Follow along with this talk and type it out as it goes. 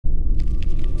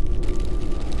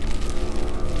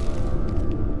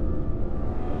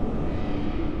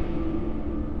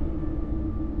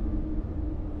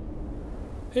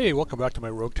Hey, welcome back to my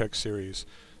ROGUETECH series.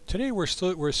 Today we're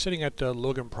sitting at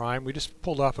Logan Prime. We just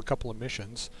pulled off a couple of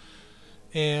missions,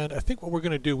 and I think what we're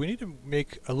going to do, we need to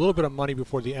make a little bit of money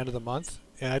before the end of the month,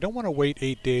 and I don't want to wait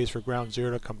 8 days for Ground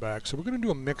Zero to come back. So we're going to do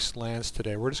a mixed lands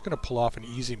today. We're just going to pull off an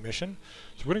easy mission.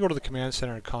 So we're going to go to the command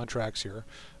center and contracts here.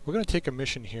 We're going to take a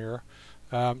mission here,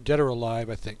 dead or alive,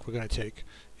 I think we're going to take,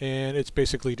 and it's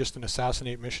basically just an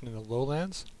assassinate mission in the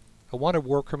lowlands. A wanted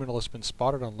war criminal has been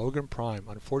spotted on Logan Prime.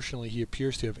 Unfortunately, he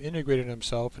appears to have integrated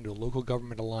himself into a local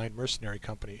government-aligned mercenary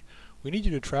company. We need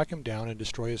you to track him down and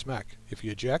destroy his mech. If he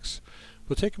ejects,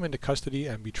 we'll take him into custody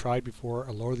and be tried before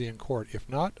a Lothian court. If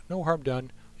not, no harm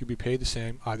done. You'll be paid the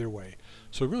same either way.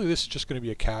 So really this is just going to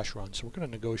be a cash run. So we're going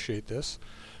to negotiate this.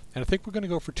 And I think we're going to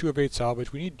go for 2 of 8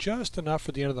 salvage. We need just enough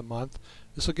for the end of the month.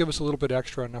 This will give us a little bit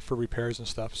extra, enough for repairs and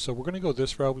stuff. So we're going to go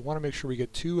this route. We want to make sure we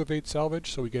get 2 of 8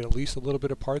 salvage so we get at least a little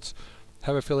bit of parts.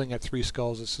 Have a feeling at 3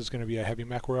 skulls this is going to be a heavy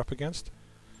mech we're up against.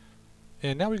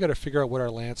 And now we've got to figure out what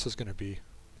our lance is going to be.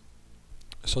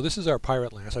 So this is our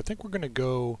pirate lance. I think we're going to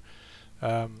go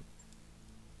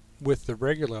with the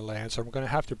regular lance. I'm going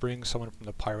to have to bring someone from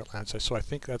the pirate lance. So I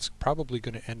think that's probably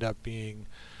going to end up being...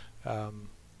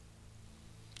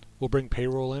 we'll bring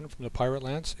payroll in from the pirate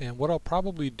lance, and what I'll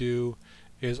probably do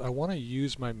is I want to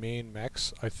use my main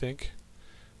mechs, I think,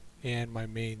 and my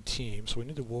main team. So we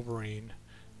need the Wolverine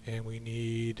and we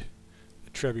need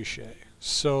the Trebuchet.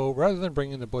 So rather than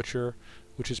bringing the Butcher,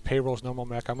 which is payroll's normal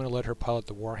mech, I'm going to let her pilot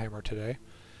the Warhammer today.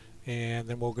 And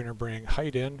then we're going to bring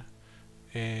Height in,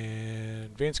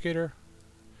 and Vein Skater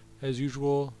as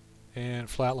usual, and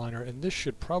Flatliner, and this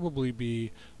should probably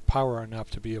be power enough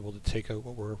to be able to take out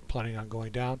what we're planning on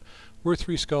going down. We're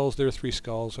 3 skulls, they're 3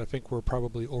 skulls. I think we're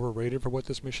probably overrated for what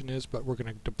this mission is, but we're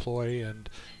going to deploy and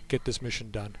get this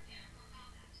mission done.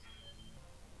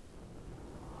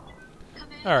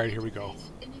 Alright, here we go.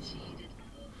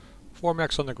 4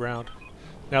 mechs on the ground.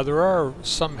 Now there are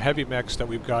some heavy mechs that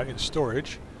we've got in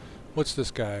storage. What's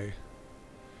this guy?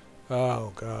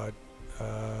 Oh god.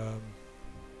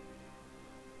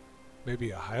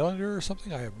 Maybe a Highlander or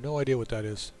something? I have no idea what that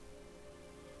is.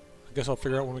 I guess I'll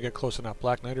figure out when we get close enough.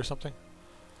 Black Knight or something?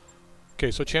 Okay,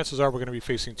 so chances are we're going to be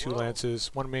facing 2 lances.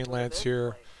 1 main lance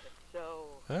here.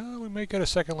 We may get a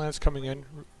second lance coming in,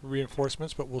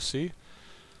 reinforcements, but we'll see.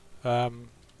 So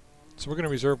we're going to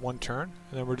reserve 1 turn,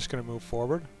 and then we're just going to move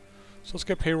forward. So let's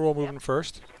get payroll moving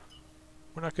first.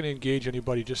 We're not going to engage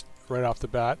anybody just right off the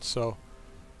bat, so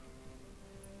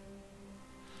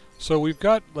we've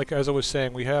got, like as I was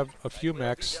saying, we have a few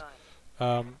mechs,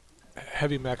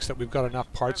 heavy mechs that we've got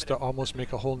enough parts to almost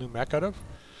make a whole new mech out of.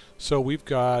 So we've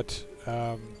got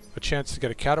a chance to get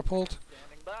a catapult,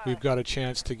 we've got a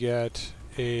chance to get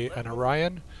an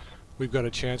Orion, we've got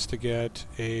a chance to get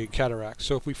a cataract.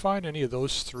 So if we find any of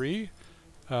those 3,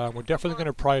 we're definitely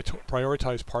going to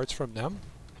prioritize parts from them.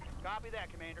 Copy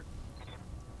that, Commander.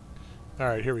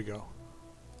 Alright, here we go.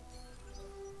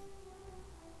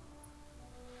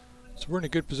 So we're in a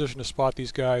good position to spot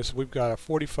these guys. We've got a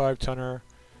 45 tonner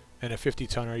and a 50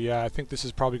 tonner. Yeah, I think this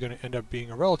is probably going to end up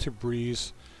being a relative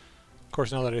breeze. Of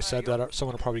course, now that I said that,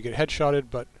 someone will probably get headshotted,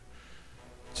 but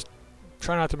let's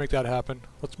try not to make that happen.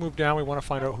 Let's move down. We want to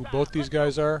find out who both these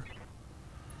guys are.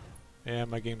 And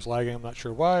my game's lagging. I'm not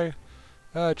sure why.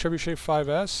 Trebuchet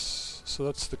 5S. So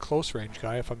that's the close range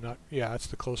guy. If I'm not, yeah, that's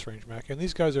the close range mech. And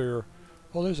these guys are.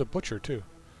 Oh, there's a Butcher too.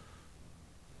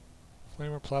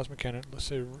 Flamer, plasma cannon, let's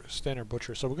say standard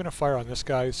Butcher. So we're going to fire on this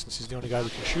guy since he's the only guy we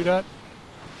can shoot at.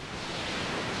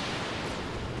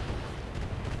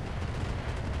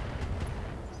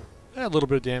 A little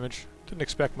bit of damage. Didn't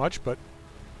expect much, but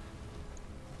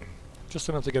just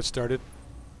enough to get started.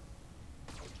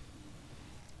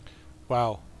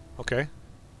 Wow. Okay.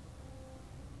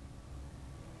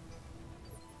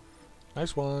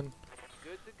 Nice one.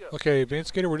 Okay, Vein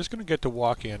Skater, we're just going to get to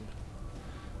walk in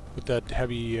with that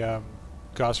heavy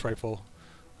Gauss rifle.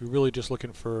 We're really just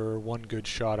looking for 1 good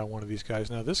shot on one of these guys.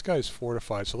 Now this guy's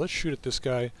fortified, so let's shoot at this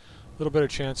guy. A little better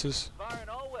chances. Firing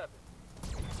all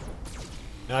weapons.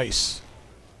 Nice.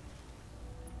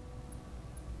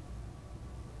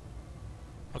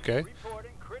 Okay.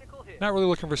 Not really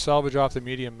looking for salvage off the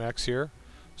medium mechs here,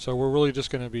 so we're really just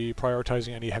going to be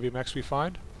prioritizing any heavy mechs we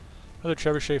find. Another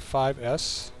Trebuchet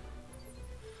 5S.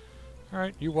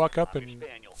 Alright, you walk up and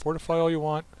fortify all you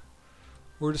want.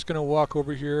 We're just going to walk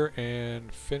over here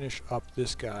and finish up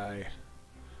this guy,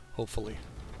 hopefully.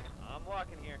 I'm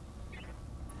walking here.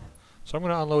 So I'm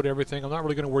going to unload everything. I'm not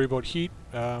really going to worry about heat.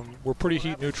 We're pretty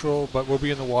heat neutral, but we'll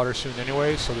be in the water soon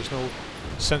anyway, so there's no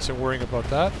sense in worrying about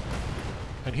that.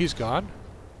 And he's gone.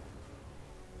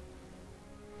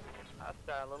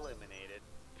 Hostile eliminated.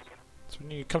 So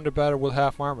when you come to battle with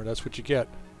half armor, that's what you get.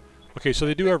 Okay, so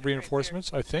they do have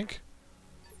reinforcements, I think.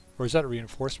 Or is that a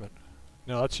reinforcement?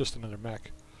 No, that's just another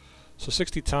mech. So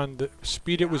 60 ton, the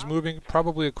speed it was moving,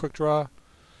 probably a quick draw.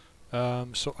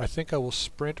 So I think I will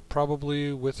sprint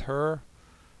probably with her.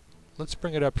 Let's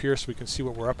bring it up here so we can see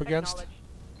what we're up against.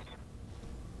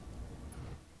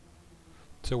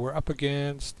 So we're up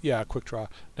against, yeah, quick draw.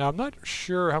 Now I'm not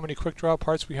sure how many quick draw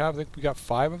parts we have. I think we got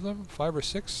 5 of them, 5 or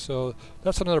 6. So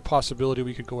that's another possibility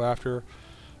we could go after.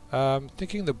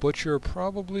 Thinking the butcher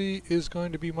probably is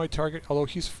going to be my target, although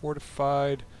he's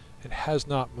fortified and has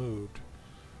not moved.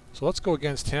 So let's go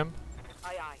against him.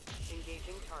 Aye, aye.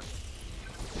 Engaging target.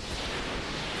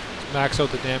 Let's max out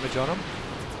the damage on him.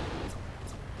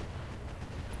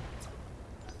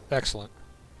 Excellent.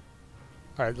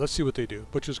 Alright, let's see what they do.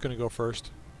 Butcher's going to go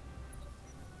first.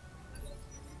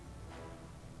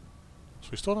 So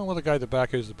we still don't know what the guy at the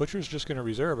back is. The Butcher's just going to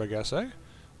reserve, I guess, eh?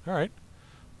 Alright.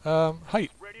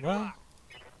 Height. Well,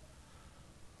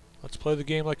 let's play the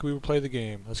game like we would play the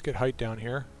game. Let's get height down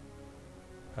here.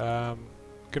 Going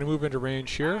to move into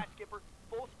range here. Aye, Skipper.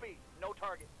 Full speed. No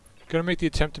target. Going to make the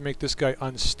attempt to make this guy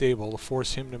unstable, to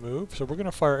force him to move. So we're going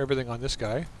to fire everything on this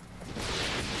guy.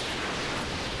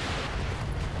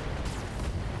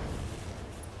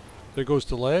 There goes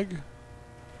the leg.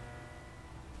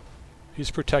 He's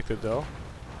protected though.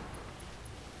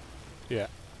 Yeah.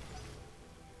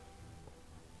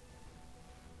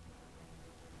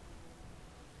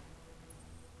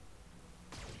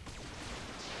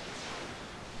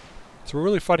 So we're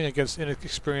really fighting against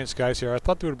inexperienced guys here. I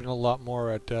thought there would have been a lot more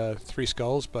at 3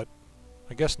 skulls, but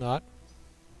I guess not.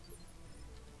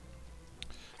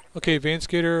 Okay, Vein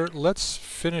Skater, let's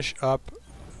finish up.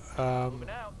 Moving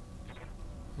out.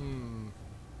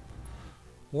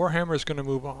 Warhammer's going to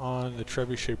move on the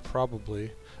trebuchet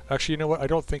probably. Actually, you know what? I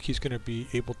don't think he's going to be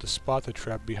able to spot the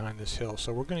treb behind this hill.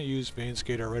 So we're going to use Vein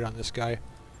Skater right on this guy.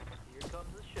 Here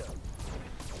comes the show.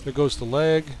 There goes the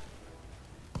leg.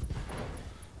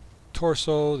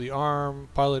 Torso, the arm,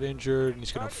 pilot injured, and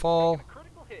he's going to fall. Taking a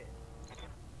critical hit.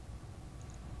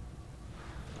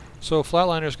 So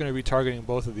Flatliner's going to be targeting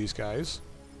both of these guys.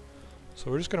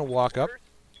 So we're just going to walk up.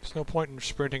 There's no point in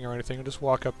sprinting or anything. We'll just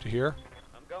walk up to here.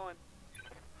 I'm going.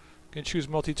 Can choose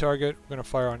multi-target. We're going to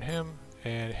fire on him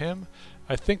and him.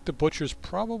 I think the Butcher's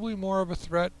probably more of a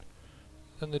threat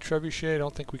than the Trebuchet. I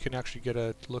don't think we can actually get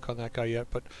a look on that guy yet.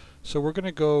 But so we're going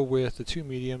to go with the 2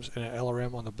 mediums and an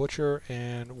LRM on the Butcher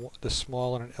and the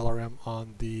small and an LRM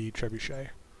on the Trebuchet.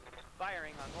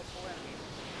 Firing on multiple enemies.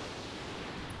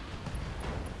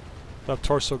 Left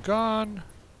torso gone.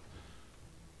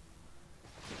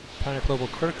 Panic level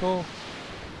critical.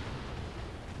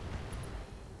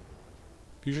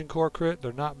 Fusion core crit.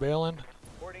 They're not bailing.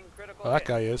 Reporting critical Oh, that hit.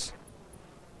 guy is.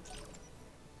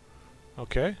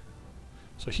 Okay.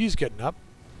 So he's getting up.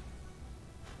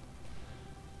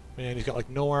 Man, he's got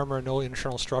like no armor, no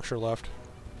internal structure left.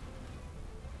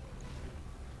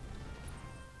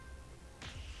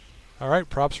 Alright,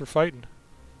 props for fighting.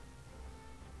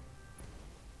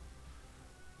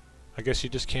 I guess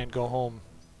you just can't go home.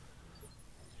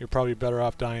 You're probably better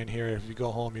off dying here. If you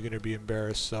go home, you're going to be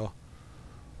embarrassed. So,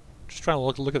 just trying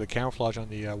to look at the camouflage on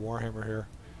the Warhammer here.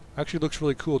 Actually looks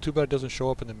really cool. Too bad it doesn't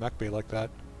show up in the mech bay like that.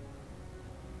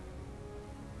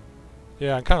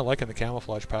 Yeah, I'm kind of liking the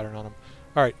camouflage pattern on him.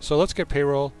 Alright, so let's get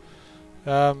payroll.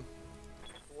 What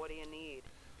do you need?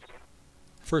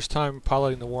 First time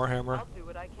piloting the Warhammer. I'll do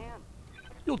what I can.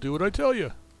 You'll do what I tell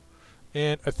you.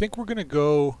 And I think we're going to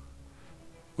go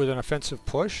with an offensive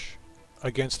push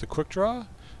against the quick draw.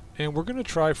 And we're going to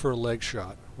try for a leg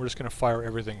shot. We're just going to fire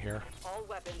everything here. All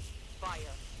weapons, fire.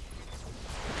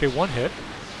 Okay, 1 hit.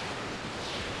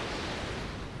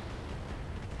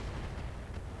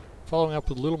 Following up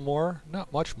with a little more,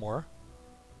 not much more.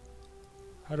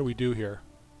 How do we do here?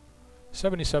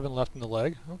 77 left in the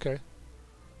leg. Okay.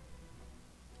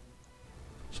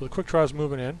 So the quick draw is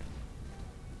moving in.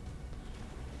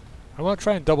 I want to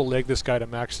try and double leg this guy to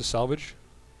max the salvage.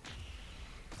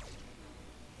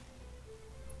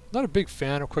 Not a big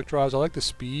fan of quick draws. I like the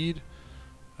speed.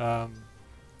 But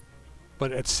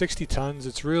at 60 tons,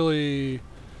 it's really,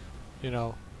 you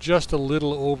know, just a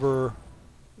little over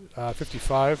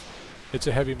 55. It's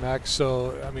a heavy mech,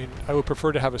 so, I mean, I would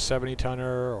prefer to have a 70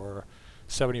 tonner or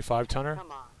 75 tonner.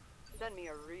 Come on. Send me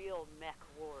a real mech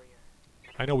warrior.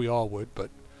 I know we all would, but...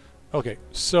 Okay,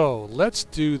 so let's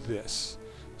do this.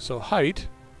 So height,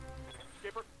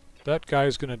 Skipper. that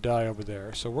guy's going to die over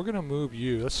there. So we're going to move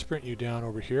you. Let's sprint you down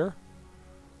over here.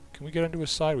 Can we get onto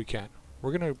his side? We can't.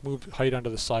 We're going to move height onto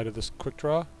the side of this quick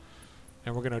draw.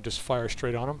 And we're going to just fire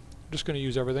straight on him. I'm just going to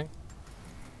use everything.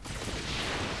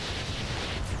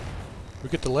 We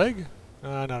get the leg?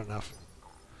 Not enough.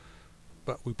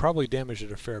 But we probably damaged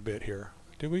it a fair bit here.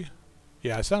 Did we?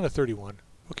 Yeah, it's down to 31.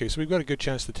 Okay, so we've got a good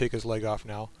chance to take his leg off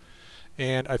now.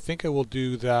 And I think I will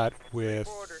do that with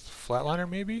Flatliner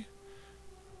maybe?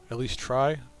 At least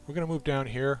try. We're going to move down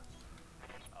here.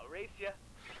 I'll race ya.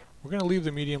 We're going to leave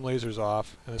the medium lasers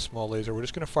off and the small laser. We're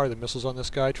just going to fire the missiles on this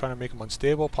guy, trying to make him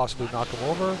unstable, possibly knock him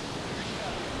over.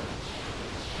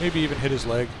 Maybe even hit his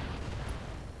leg.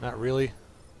 Not really.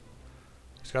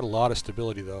 He's got a lot of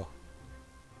stability though.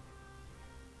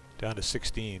 Down to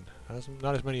 16.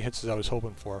 Not as many hits as I was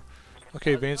hoping for.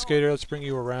 Okay, Vein Skater, let's bring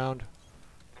you around.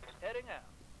 Heading out.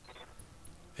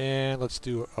 And let's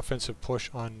do offensive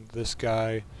push on this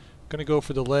guy. Gonna go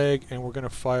for the leg, and we're gonna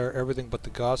fire everything but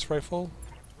the Gauss rifle.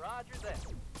 Roger that.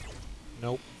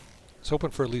 Nope. I was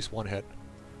hoping for at least one hit.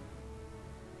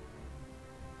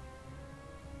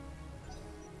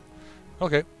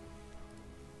 Okay.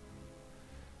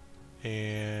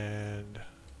 And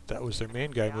that was their main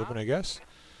guy moving, I guess.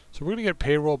 So we're going to get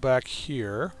payroll back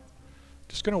here.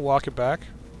 Just going to walk it back.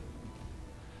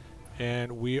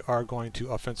 And we are going to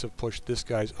offensive push this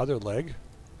guy's other leg.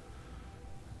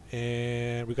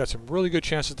 And we got some really good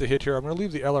chances to hit here. I'm going to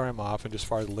leave the LRM off and just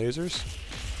fire the lasers.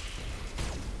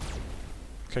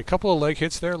 Okay, a couple of leg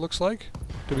hits there, it looks like.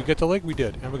 Did we get the leg? We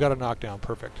did. And we got a knockdown.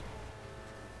 Perfect.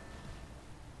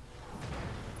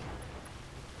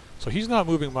 So he's not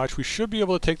moving much. We should be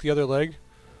able to take the other leg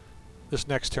this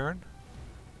next turn.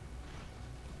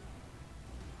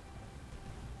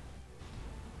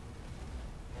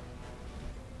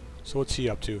 So what's he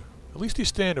up to? At least he's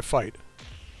staying to fight.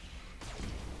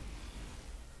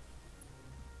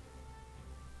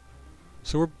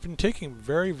 So we've been taking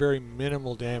very, very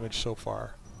minimal damage so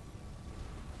far.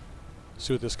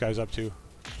 See what this guy's up to.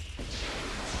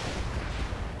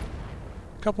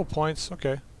 Couple points,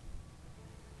 okay.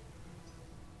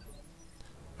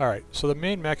 Alright, so the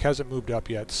main mech hasn't moved up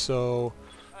yet, so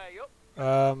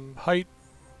height,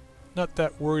 not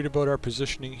that worried about our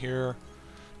positioning here.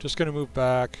 Just going to move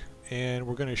back, and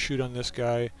we're going to shoot on this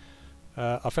guy.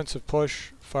 Offensive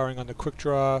push, firing on the quick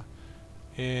draw,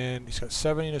 and he's got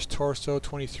 70 in his torso,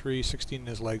 23, 16 in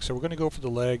his leg. So we're going to go for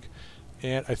the leg,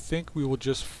 and I think we will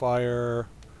just fire...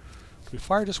 Do we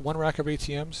fire just one rack of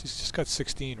ATMs? He's just got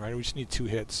 16, right? We just need 2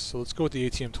 hits. So let's go with the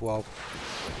ATM 12.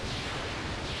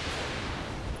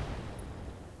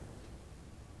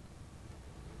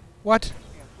 What?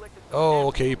 Oh,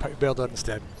 okay, he bailed out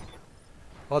instead.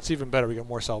 Well, that's even better. We get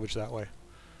more salvage that way.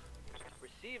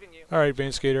 Alright,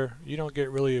 Vein Skater, you don't get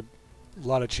really a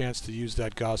lot of chance to use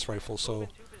that Gauss rifle, so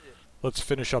let's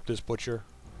finish up this butcher.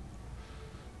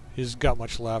 He's got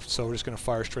much left, so we're just going to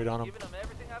fire straight on him.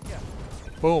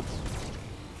 Boom.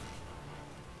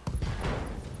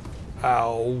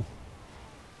 Ow.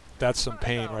 That's some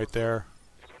pain right there.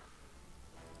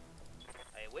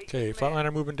 Okay,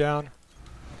 Flatliner moving down.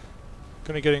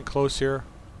 Gonna get in close here.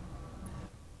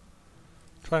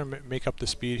 Trying to make up the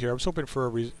speed here. I was hoping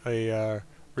for a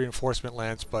reinforcement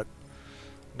lance, but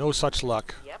no such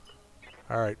luck. Yep.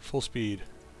 Alright, full speed.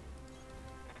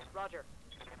 Roger.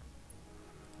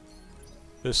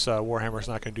 This Warhammer's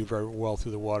not going to do very well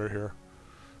through the water here.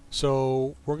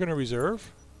 So we're going to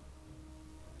reserve.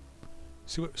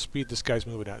 See what speed this guy's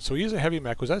moving at. So he is a heavy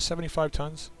mech. Was that 75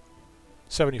 tons?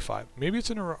 75. Maybe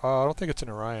it's an I don't think it's an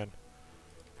Orion.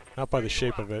 Not by the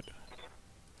shape of it.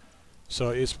 So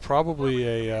it's probably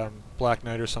a Black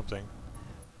Knight or something.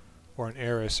 Or an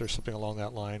Eris or something along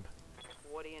that line.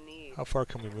 What do you need? How far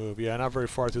can we move? Yeah, not very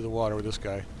far through the water with this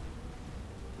guy.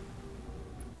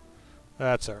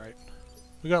 That's alright.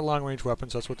 We got long range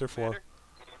weapons, that's what they're for.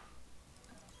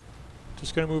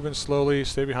 Just gonna move in slowly,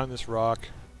 stay behind this rock.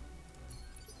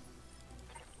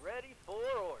 Ready for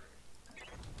orders.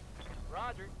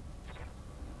 Roger.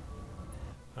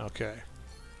 Okay.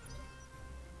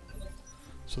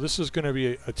 So this is going to be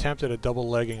an attempt at a double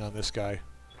legging on this guy.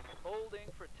 Holding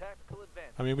for tactical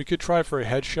advantage. I mean, we could try for a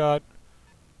headshot,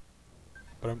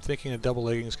 but I'm thinking a double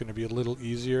legging is going to be a little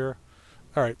easier.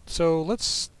 Alright, so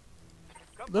let's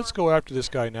go after this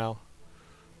guy now.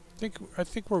 I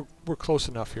think we're close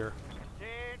enough here.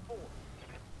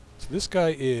 So this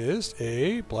guy is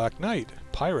a Black Knight,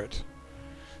 pirate.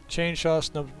 Chainsaw,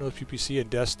 snub nose PPC, and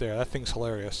death there. That thing's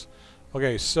hilarious.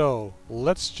 Okay, so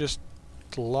let's just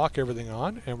lock everything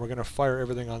on, and we're going to fire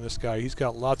everything on this guy. He's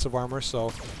got lots of armor,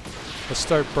 so let's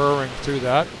start burrowing through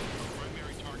that.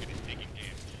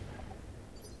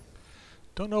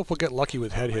 Don't know if we'll get lucky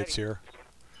with head hits here.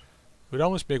 It would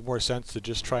almost make more sense to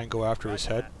just try and go after his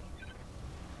head.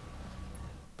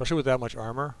 Especially with that much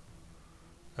armor.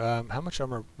 How much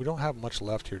armor? We don't have much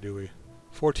left here, do we?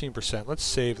 14%. Let's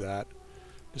save that.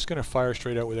 Just going to fire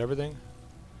straight out with everything.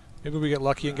 Maybe we get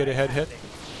lucky and get a head hit.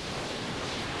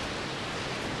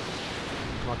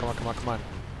 Come on, come on, come on, come on.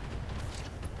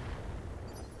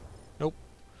 Nope.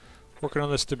 Working on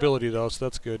the stability though, so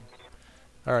that's good.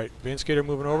 Alright, Vein Skater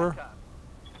moving over.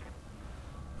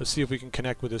 Let's see if we can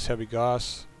connect with this heavy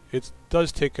Gauss. It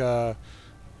does take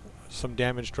some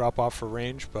damage drop off for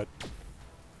range, but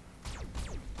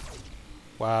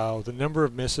wow, the number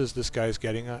of misses this guy's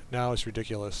getting now is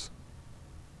ridiculous.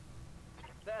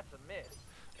 That's a miss.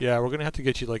 Yeah, we're gonna have to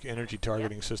get you like energy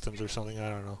targeting systems or something, I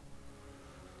don't know.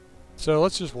 So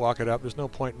let's just walk it up. There's no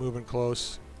point moving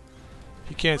close.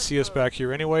 He can't see us back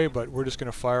here anyway, but we're just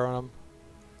gonna fire on him.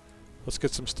 Let's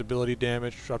get some stability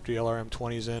damage, drop the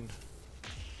LRM-20s in.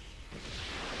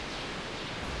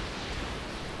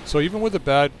 So even with a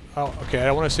bad, okay, I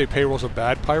don't want to say Payroll's a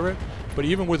bad pirate, but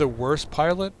even with a worse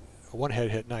pilot, a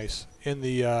one-head hit, nice, in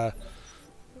the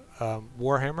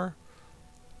Warhammer,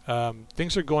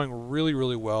 things are going really,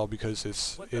 really well because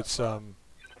it's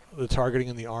the targeting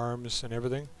in the arms and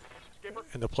everything,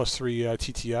 and the +3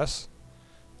 TTS.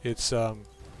 It's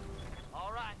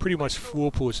pretty much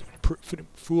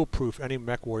foolproof. Any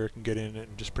mech warrior can get in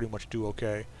and just pretty much do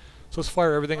okay. So let's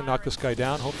fire everything and knock this guy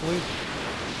down, hopefully.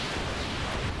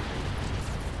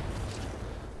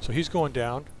 So he's going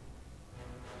down.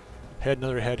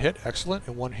 Another head hit, excellent,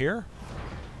 and one here.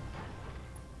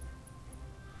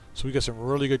 So we got some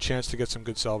really good chance to get some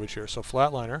good salvage here. So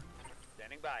flatliner,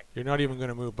 Standing by. you're not even going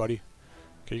to move, buddy.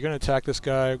 Okay, you're going to attack this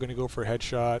guy. We're going to go for a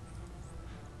headshot.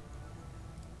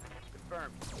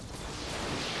 Confirmed.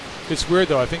 It's weird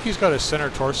though. I think he's got a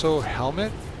center torso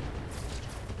helmet.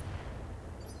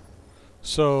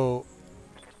 So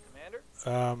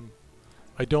Commander.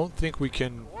 I don't think we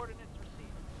can. Coordinates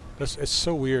received. It's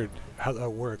so weird how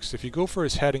that works. If you go for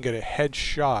his head and get a head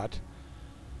shot,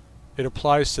 it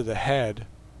applies to the head,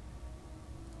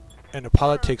 and the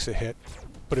pilot takes a hit.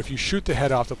 But if you shoot the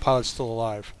head off, the pilot's still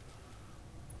alive.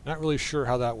 Not really sure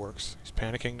how that works. He's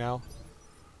panicking now.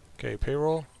 Okay,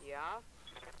 Payroll. Yeah.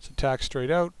 Let's attack straight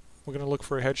out. We're going to look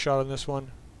for a headshot on this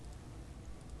one.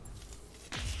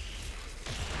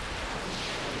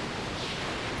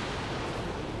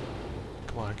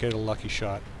 Come on, get a lucky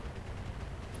shot.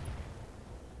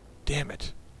 Damn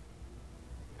it.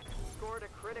 Scored a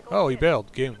critical Oh, he hit.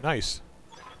 bailed. Game, nice.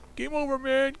 Game over,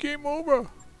 man. Game over.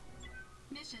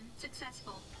 Mission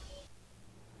successful.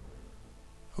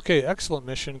 Okay, excellent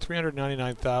mission.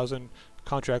 399,000.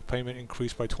 Contract payment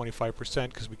increased by 25%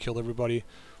 because we killed everybody.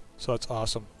 So that's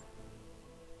awesome.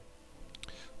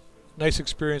 Nice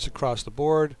experience across the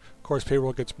board. Of course,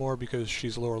 Payroll gets more because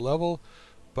she's lower level.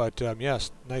 But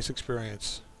yes, nice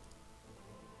experience.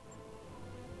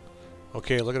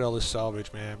 Okay, look at all this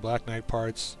salvage, man. Black Knight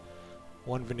parts.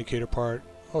 One Vindicator part.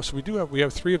 Oh, so we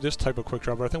have 3 of this type of quick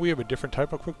draw, but I think we have a different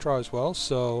type of quick draw as well.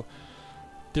 So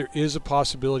there is a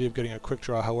possibility of getting a quick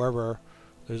draw. However,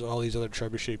 there's all these other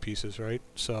trebuchet pieces, right?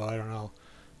 So I don't know.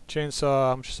 Chainsaw,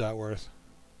 how much is that worth?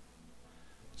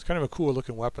 It's kind of a cool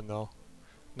looking weapon though.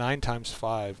 9 times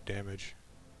 5 damage.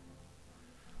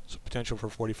 So potential for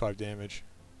 45 damage.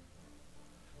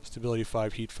 Stability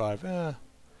 5, heat 5.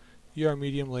 ER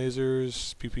medium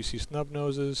lasers, PPC snub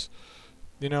noses.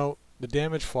 You know, the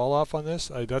damage fall off on this,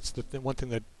 that's the one thing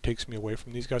that takes me away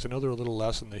from these guys. I know they're a little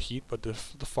less in the heat, but the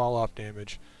fall off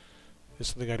damage is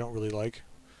something I don't really like.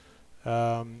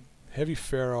 Heavy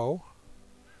Pharaoh.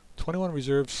 21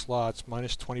 reserved slots,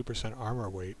 minus 20% armor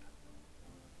weight.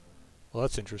 Well,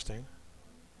 that's interesting.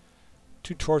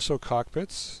 2 torso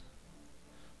cockpits.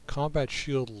 Combat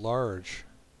shield large.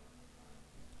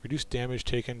 Reduced damage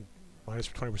taken, minus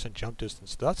 20% jump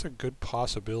distance. That's a good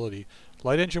possibility.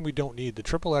 Light engine we don't need. The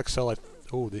triple XL,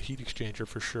 oh, the heat exchanger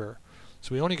for sure.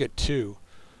 So we only get 2.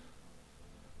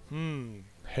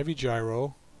 Heavy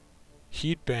gyro.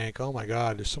 Heat bank. Oh my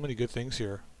god, there's so many good things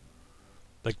here.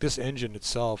 Like this engine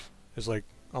itself is like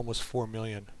almost 4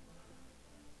 million.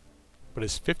 But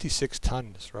it's 56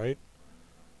 tons, right?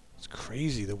 It's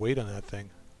crazy the weight on that thing.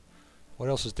 What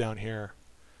else is down here?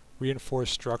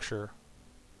 Reinforced structure.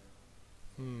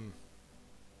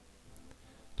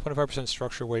 25%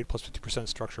 structure weight plus 50%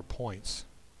 structure points.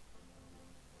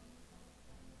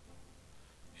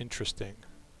 Interesting.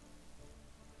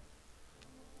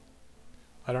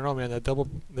 I don't know, man.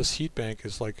 This heat bank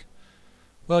is like,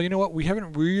 well, you know what? We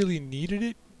haven't really needed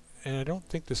it, and I don't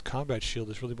think this combat shield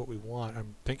is really what we want.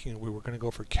 I'm thinking we were going to go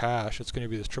for cash. It's going to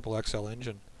be this triple XL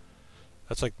engine.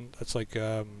 That's like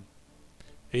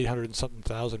 800 and something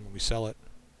thousand when we sell it.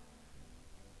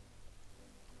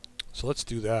 So let's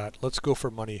do that. Let's go for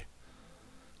money.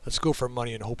 Let's go for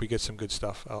money and hope we get some good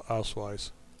stuff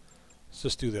elsewise. Let's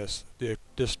just do this.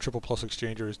 This triple plus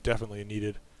exchanger is definitely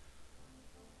needed.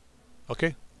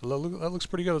 Okay, that looks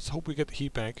pretty good. Let's hope we get the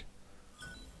heat bank.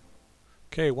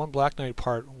 Okay, 1 Black Knight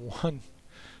part, 1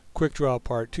 quick draw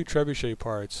part, 2 trebuchet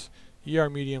parts, ER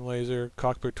medium laser,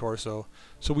 cockpit torso.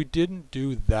 So we didn't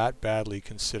do that badly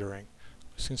considering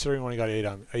we only got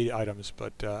 8 items,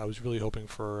 but I was really hoping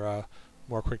for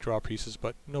more quick draw pieces,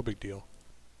 but no big deal.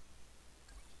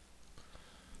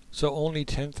 So only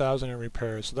 10,000 in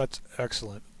repairs, so that's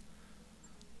excellent.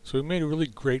 So we made a really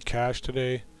great cash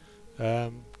today.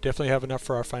 Definitely have enough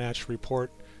for our financial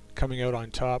report coming out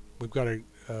on top. We've got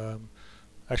a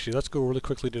actually, let's go really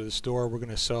quickly to the store. We're going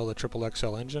to sell the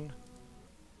XXL engine.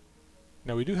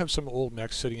 Now we do have some old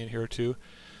mechs sitting in here too,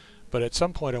 but at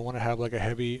some point I want to have like a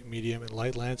heavy, medium, and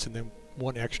light lance, and then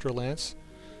 1 extra lance.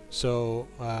 So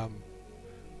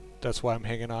that's why I'm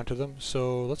hanging on to them.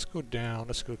 So let's go down.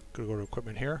 Let's go to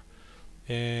equipment here,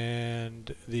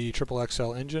 and the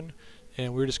XXL engine,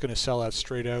 and we're just going to sell that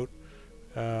straight out.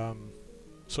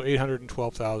 So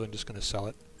 812,000. Just going to sell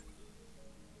it.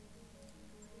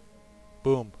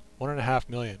 Boom, 1.5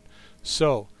 million.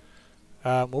 So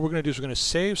what we're going to do is we're going to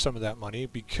save some of that money,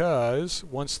 because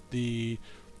once the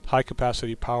high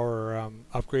capacity power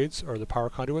upgrades, or the power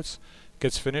conduits,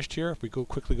 gets finished here, if we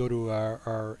quickly go to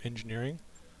our engineering,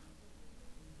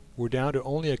 we're down to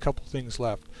only a couple things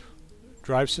left.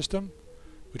 Drive system,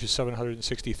 which is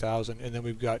 760,000, and then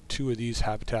we've got 2 of these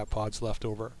habitat pods left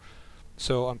over.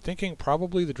 So I'm thinking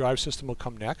probably the drive system will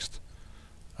come next,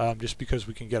 just because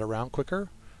we can get around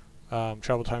quicker.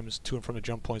 Travel times to and from the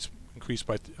jump points increased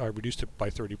by reduced by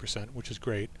 30%, which is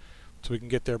great. So we can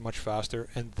get there much faster,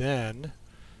 and then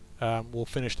we'll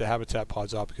finish the habitat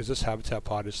pods off, because this habitat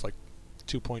pod is like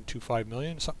 2.25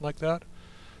 million, something like that.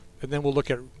 And then we'll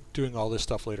look at doing all this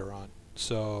stuff later on.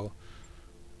 So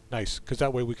nice, because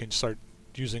that way we can start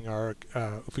using our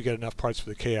if we get enough parts for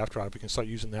the KF drive, we can start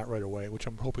using that right away, which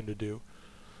I'm hoping to do.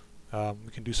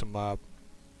 We can do some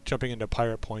jumping into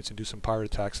pirate points and do some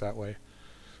pirate attacks that way.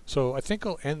 So I think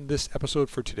I'll end this episode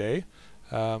for today.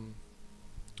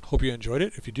 Hope you enjoyed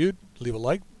it. If you did, leave a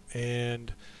like,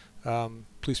 and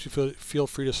please feel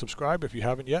free to subscribe if you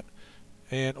haven't yet.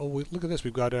 And oh, look at this,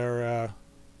 we've got our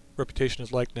reputation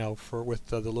is liked now with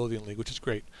the Lothian League, which is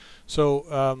great.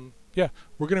 So yeah,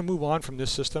 we're going to move on from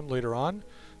this system later on.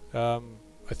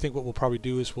 I think what we'll probably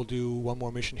do is we'll do 1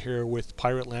 more mission here with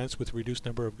Pirate Lance with a reduced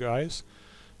number of guys,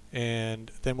 and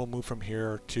then we'll move from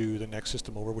here to the next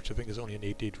system over, which I think is only an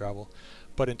 8-day travel.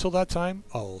 But until that time,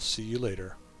 I'll see you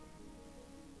later.